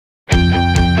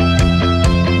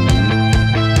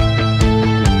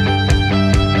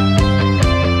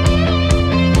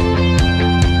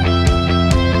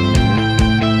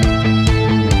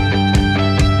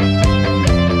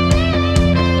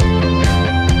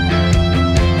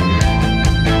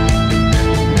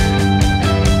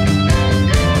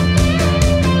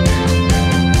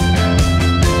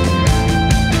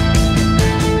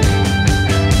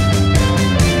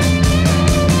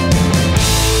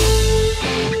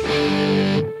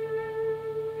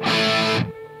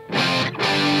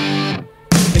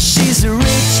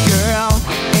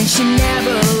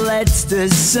the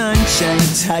sunshine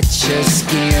touch your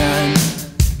skin.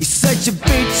 You're such a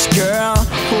bitch, girl.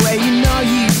 Well, you know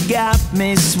you got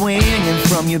me swinging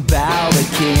from your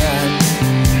balcony.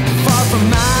 Far from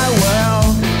my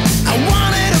world, I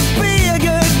wanted to be a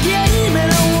good game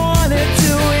and I wanted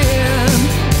to win.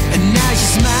 And now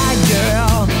she's my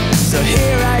girl, so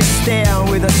here I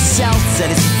stand with a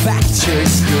self-satisfactory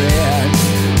grin.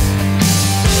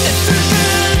 And through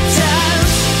good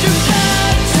times, through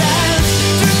bad times,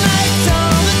 through nights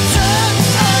on the top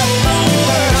of the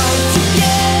world,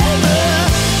 together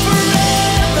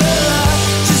forever,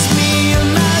 just me and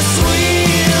my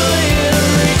sweet little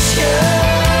rich girl.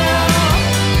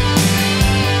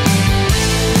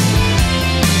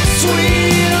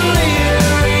 Sweet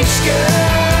little rich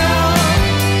girl.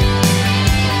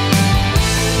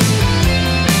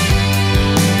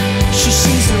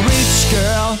 She's a rich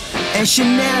girl, and she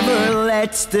never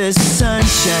lets the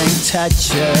sunshine touch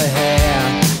her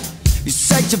hair. You're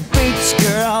such a bitch,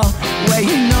 girl. Well,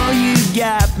 you know you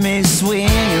got me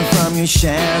swinging from your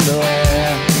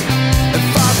chandelier.